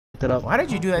fucked it up. Why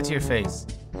did you do that to your face?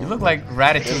 You look like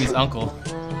Ratatouille's uncle.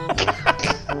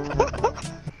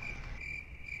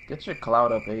 Get your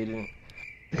clout up, Agent.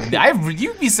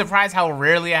 You'd be surprised how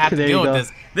rarely I have to deal with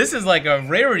this. This is like a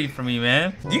rarity for me,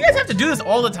 man. Do you guys have to do this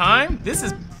all the time? This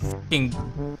is fucking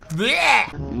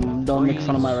bleh. Don't make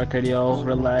fun of my record, yo.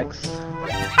 Relax.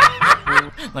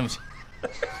 Let me.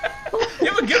 You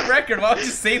have a good record. Why would you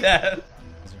say that?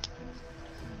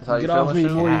 That's how you Get off me,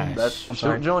 boy. That's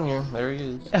Shoot Junior. There he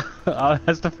is. Oh,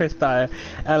 that's the first time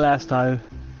and last time.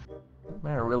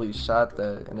 Man really shot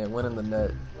that and it went in the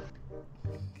net.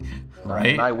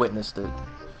 Right? I witnessed it.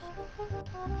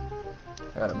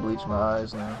 I gotta bleach my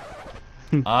eyes now.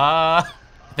 I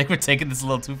think we're taking this a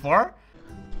little too far.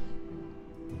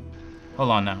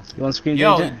 Hold on now. You want screen?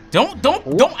 Yo, don't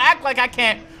act like I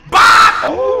can't. Bah!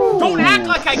 Oh. Don't act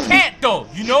like I can't though,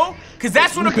 you know? Cause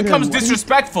that's when it becomes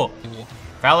disrespectful.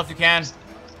 Foul if you can.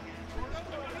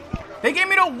 They gave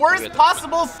me the worst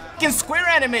possible fucking square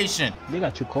animation. They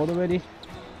got you cold already?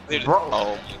 Bro.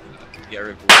 Oh, yeah,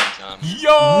 every time.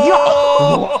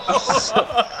 Yo!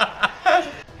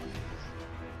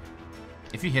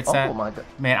 If he hits that, my God.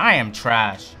 man, I am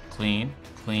trash. Clean,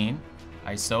 clean,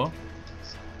 ISO.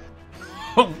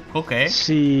 Oh, okay.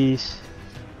 Sheesh.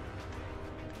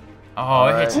 Oh,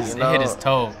 it hit his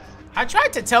toe. I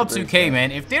tried to tell 2K,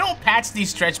 man, if they don't patch these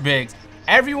stretch bigs,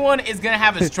 everyone is gonna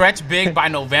have a stretch big by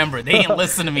November. They ain't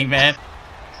listen to me, man.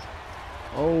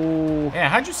 Oh. Yeah,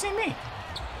 how'd you see me?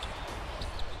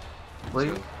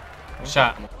 Wait.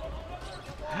 Shot.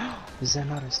 Is that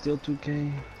not a steal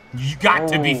 2K? You got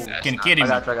to be fucking kidding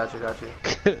me. I got you.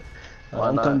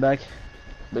 I'm coming back.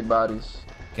 Big bodies.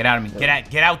 Get out of me. Get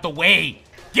out the way.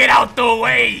 Get out the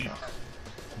way.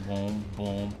 Boom,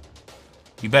 boom.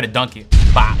 You better dunk it.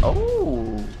 Bop.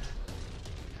 Oh.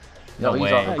 No he's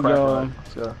way. off the crack line.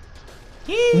 Let's go.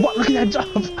 What? Look at that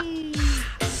jump.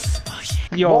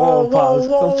 Yo, whoa,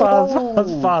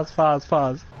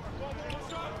 pause.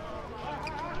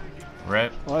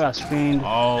 Rip. Oh, I got screened.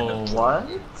 Oh. What?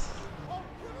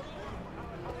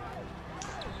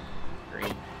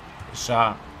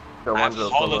 Shot. I have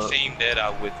Hall of Fame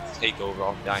Deadeye with takeover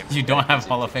off diamond. You don't have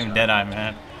Hall of Fame Deadeye,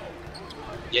 man.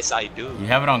 Yes, I do. You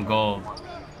have it on gold.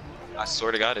 I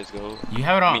swear to God, it's gold. You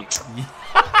have it on.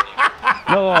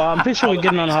 No, I'm pretty sure we're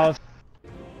getting on Hall of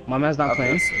Fame. My man's not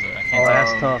playing. Oh,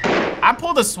 that's tough. I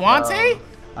pulled a Swante?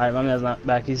 Alright, my man's not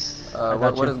back. He's.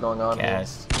 What is going on?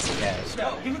 Cash.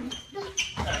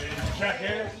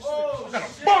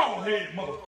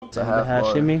 It's a half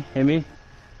bar. Hit me.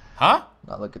 Huh?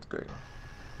 Not look at the grade.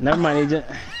 Never mind, Agent.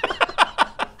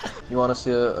 You want to see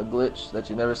a glitch that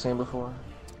you've never seen before?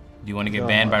 Do you want to get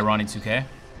banned by Ronnie 2K?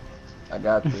 I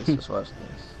got this. Let's watch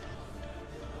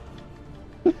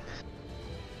this.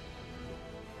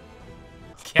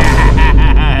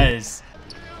 Cash.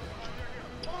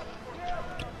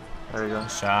 There you go.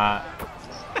 Shot.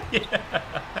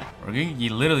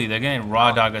 They're gonna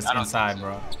raw dog us inside,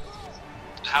 bro.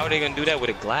 How are they gonna do that with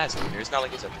a glass in here? It's not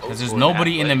like it's a post. Because there's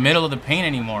nobody in the middle of the paint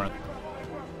anymore.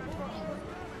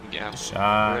 Yeah.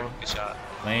 Shot. Good shot.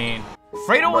 Lane.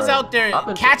 Fredo was out there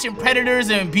catching predators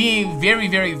and being very,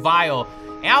 very vile.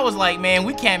 And I was like, man,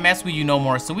 we can't mess with you no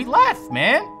more. So we left,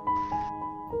 man.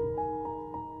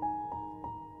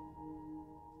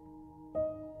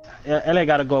 Yeah, LA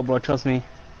gotta go, bro. Trust me.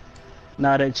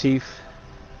 Not that Chief.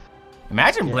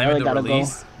 Imagine blaming the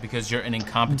release because you're an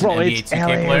incompetent NBA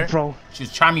 2K player. Bro. She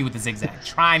was try me with the zigzag.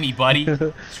 Try me, buddy.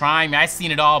 Try me. I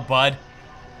seen it all, bud.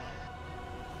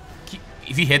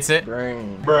 If he hits it.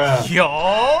 Bruh.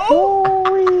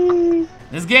 Yo!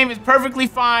 This game is perfectly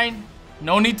fine.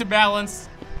 No need to balance.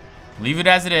 Leave it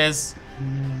as it is.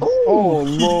 Oh,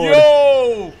 Lord.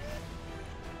 Yo!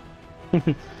 On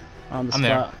the I'm spot.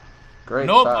 there. Great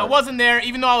nope, shot. I wasn't there.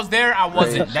 Even though I was there, I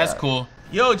wasn't. That's cool.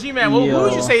 Yo, G-Man, who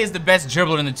would you say is the best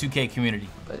dribbler in the 2K community?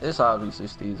 It's obviously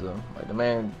Steezo. Like, the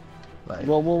man, like,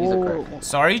 whoa, he's a crack.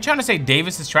 So are you trying to say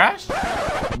Davis is trash?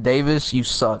 Davis, you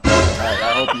suck.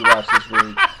 I hope you watch this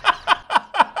video.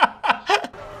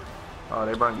 Oh,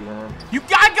 they brought you in.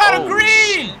 I got a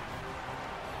green!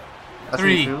 That's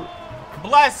 3. You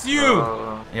Bless you!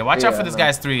 Yeah, watch out for this no.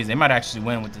 guy's threes. They might actually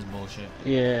win with this bullshit.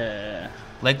 Yeah.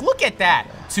 Like, look at that.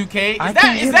 2K.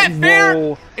 Is that fair?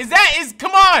 Whoa.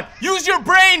 Come on! Use your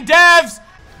brain, devs!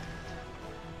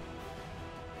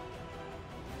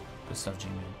 Good stuff,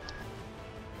 G-Man.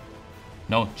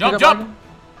 No, jump!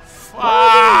 Fuck!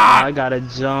 I gotta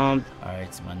jump.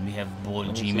 Alright, man. We have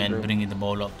ball G-Man bringing the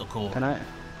ball up the court. Can I?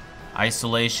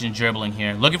 Isolation dribbling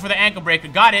here. Looking for the ankle breaker.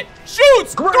 Got it.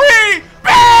 Shoots! 3!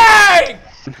 Bang!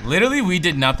 Literally, we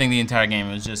did nothing the entire game.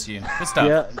 It was just you. Good stuff.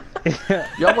 Yeah.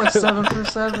 Y'all went 7 for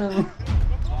 7.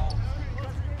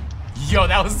 Yo,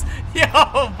 that was yo,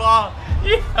 ball.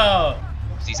 Yo.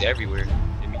 He's everywhere.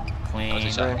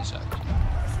 Clean.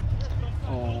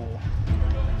 Oh.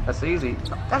 That's easy.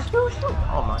 That's shoot.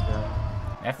 Oh my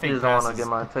god. That I fake just pass want to is get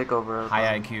my takeover.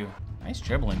 high IQ. Nice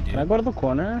dribbling, Can I dude. go to the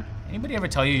corner? Anybody ever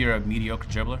tell you you're a mediocre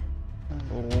dribbler?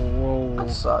 Whoa. I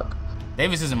suck.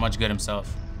 Davis isn't much good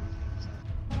himself.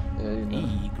 Yeah, you know.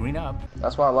 Hey, green up.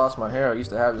 That's why I lost my hair. I used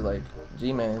to have it like,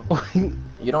 G-man,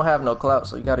 you don't have no clout,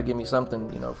 so you got to give me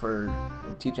something, you know, for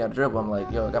teaching how to dribble. I'm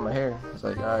like, yo, I got my hair. It's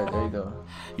like, all right, there you go.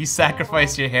 You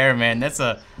sacrificed your hair, man. That's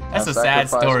a sad sacrificed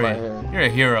story. my hair. You're a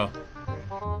hero.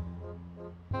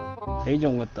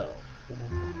 Agent with the.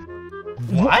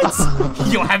 What?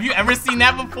 Yo, have you ever seen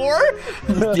that before?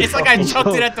 It's like I chucked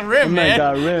it at the rim, man.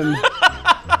 Got rim.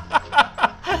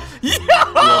 Yo!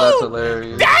 Yeah, that's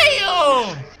hilarious.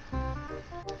 Damn!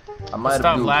 I might Stop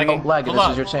have do lagging. Don't lag it. Pull This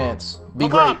up. is your chance. Be Pull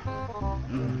great. up.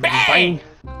 Bang!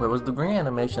 Where was the green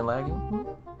animation lagging?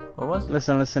 What was it?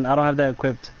 Listen. I don't have that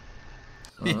equipped.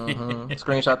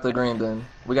 Screenshot the green then.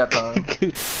 We got time.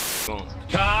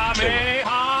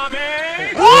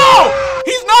 Whoa!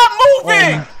 He's not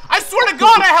moving! I swear to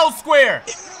God, I held square.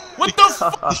 What the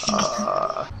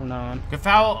fuck? No. Good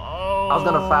foul. Oh. I was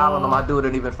gonna foul him. My dude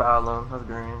didn't even foul him. That's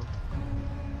green.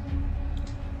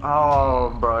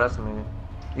 Oh, bro, that's me.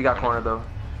 You got cornered though.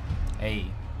 Hey,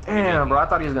 Damn, bro. I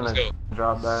thought he was Let's gonna go.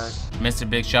 drop back. Mr.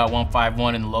 Big Shot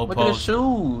 151 in the low Look at his post.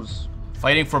 shoes.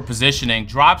 Fighting for positioning.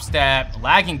 Drop step.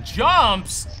 Lagging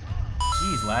jumps.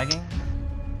 Jeez, lagging.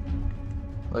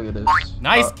 Look at this.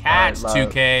 Nice catch, alright,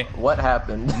 2K. What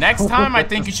happened? Next time, I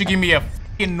think you should give me a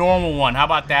fucking normal one. How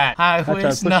about that? I tried wish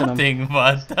pushing nothing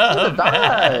but the Another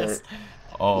best. dot.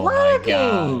 Oh my God.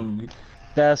 Lagging.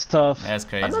 That's tough. That's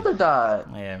crazy. Another dot.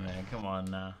 Yeah, man. Come on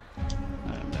now.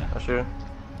 Oh, sure.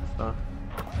 So,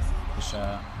 Good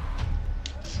shot.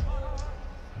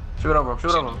 shoot over him.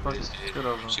 Shoot over him. Shoot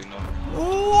over him. Shooting over.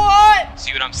 What?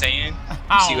 See what I'm saying?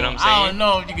 I See what I'm I saying? don't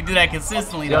know if you can do that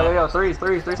consistently, Yo, though. yo, yo. Threes.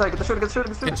 3 seconds. Get the shooter. Get the shooter.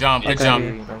 Get the shooter. Good jump. Good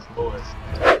jump.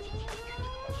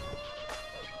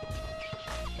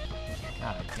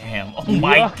 God damn. Oh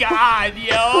my God,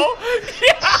 yo.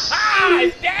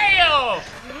 God damn.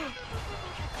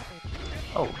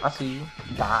 Oh, I see you.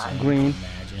 Die. Green.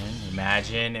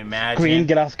 Imagine. Green.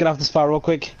 Get off the spot real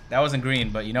quick. That wasn't green,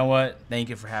 but you know what? Thank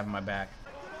you for having my back.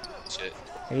 Shit.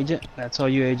 Agent. That's all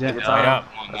you, agent. It's Right all-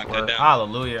 up. Come on, knock that down.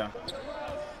 Hallelujah.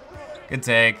 Good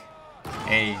take.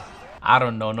 Hey, I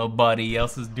don't know. Nobody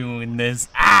else is doing this.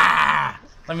 Ah!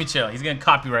 Let me chill. He's gonna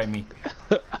copyright me.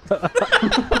 This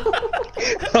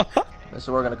is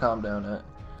where we're gonna calm down at.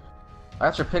 I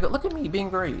got your pickup. Look at me being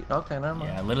great. Okay, never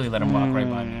mind. Yeah, I literally let him walk right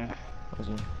by me. Where's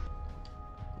he?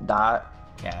 Dot.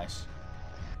 Cash.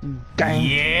 Dang.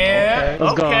 Yeah.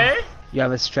 Let's go. Okay. You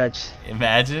have a stretch.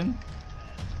 Imagine.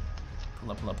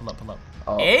 Pull up.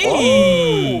 Oh.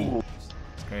 Hey! Oh.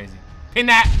 It's crazy. Pin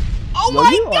that. Oh Yo,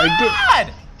 my you are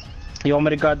God! You want me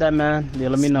to guard that, man? Yeah,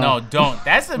 let me know. No, don't.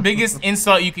 That's the biggest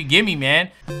insult you could give me,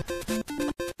 man.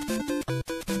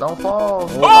 Don't fall.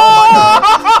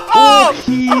 Oh!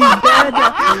 He's dead.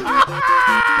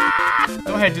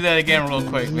 Go ahead, do that again real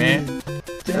quick, man.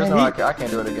 There's no, I can't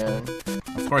do it again.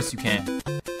 Of course you can.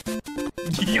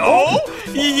 Yo!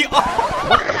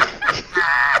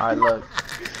 Alright, look.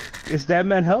 Is that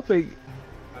man helping?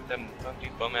 Fuck them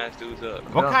fucking bum ass dudes up.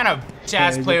 What kind of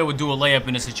jazz player would do a layup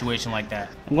in a situation like that?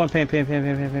 I'm going paint. There we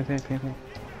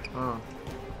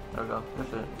go.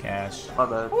 That's it. Cash. My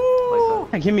bad.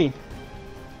 Like Hey, give me. that.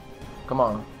 Come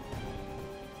on.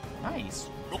 Nice.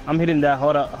 I'm hitting that.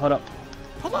 Hold up. Pull up.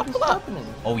 What's happening?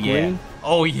 Oh yeah. Green.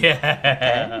 Oh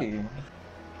yeah. Hey.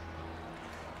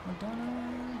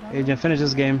 Agent, finish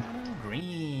this game.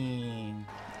 Green.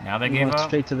 Now they I'm gave going up.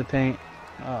 straight to the paint.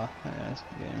 Oh, yeah, that's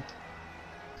the game.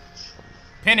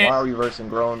 Pin Why are it. we versing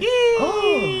grown?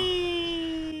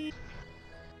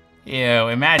 Yo,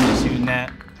 imagine shooting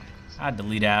that. I'd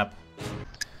delete app.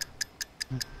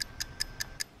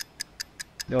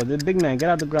 Yo, the big man, get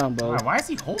out the ground, bro. Why is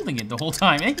he holding it the whole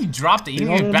time? And he dropped it. He He's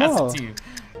didn't even holding the pass it ball. to you.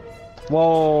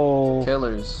 Whoa.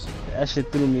 Killers. That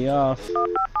shit threw me off.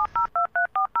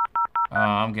 Oh,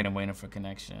 I'm getting waiting for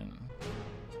connection.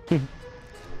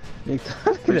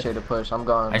 Appreciate the push. I'm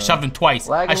gone. I shoved him twice.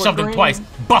 Lagging I shoved with him green. twice.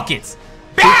 Buckets.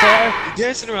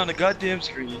 Dancing around the goddamn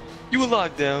screen. You were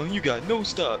locked down. You got no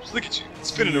stops. Look at you.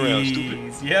 Spinning around, stupid.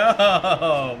 Jeez,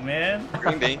 yo, man.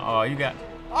 Green Bay. Oh, you got.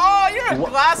 Oh, you're a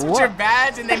glass with your What?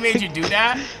 badge and they made you do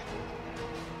that?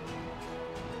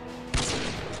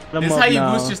 I'm This is up how you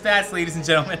now. boost your stats, ladies and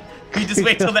gentlemen. You just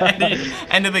wait till the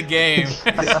end of the game.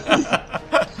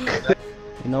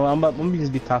 You know what? I'm gonna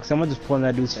just be toxic. I'm gonna just pull in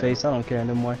that dude's face. I don't care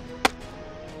anymore.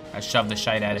 I shoved the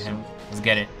shite out of him. Let's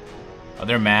get it. Oh,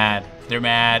 they're mad. They're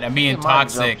mad. I'm being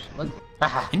toxic.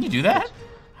 Can you do that?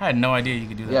 I had no idea you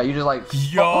could do that. Yeah, you just like.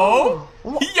 Yo,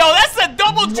 yo, that's a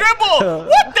double dribble.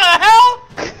 What the hell?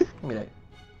 Give me that.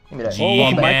 Give me that.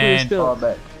 Gee, man. Ball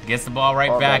back. Gets the ball right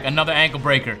Ball back. back. Another ankle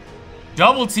breaker.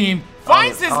 Double team.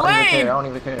 Finds his lane. I don't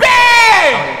even care.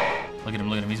 Bang! Look at him.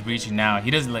 Look at him. He's reaching now.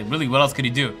 He doesn't like really. What else could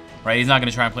he do? Right? He's not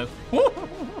gonna try and play.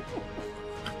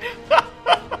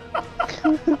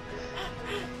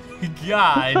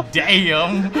 God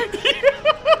damn.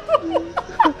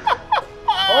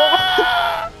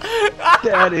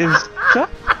 That is.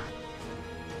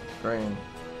 Green.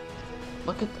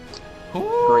 Look at that.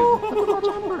 Great. Look at my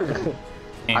jumper.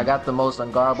 I got the most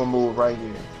unguardable move right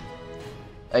here.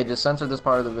 Hey, just censor this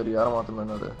part of the video. I don't want them to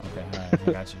know that. Okay, alright,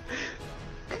 I got you.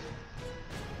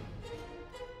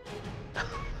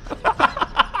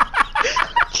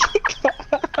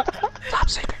 Top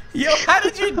secret. Yo, how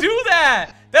did you do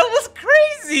that? That was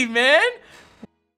crazy, man.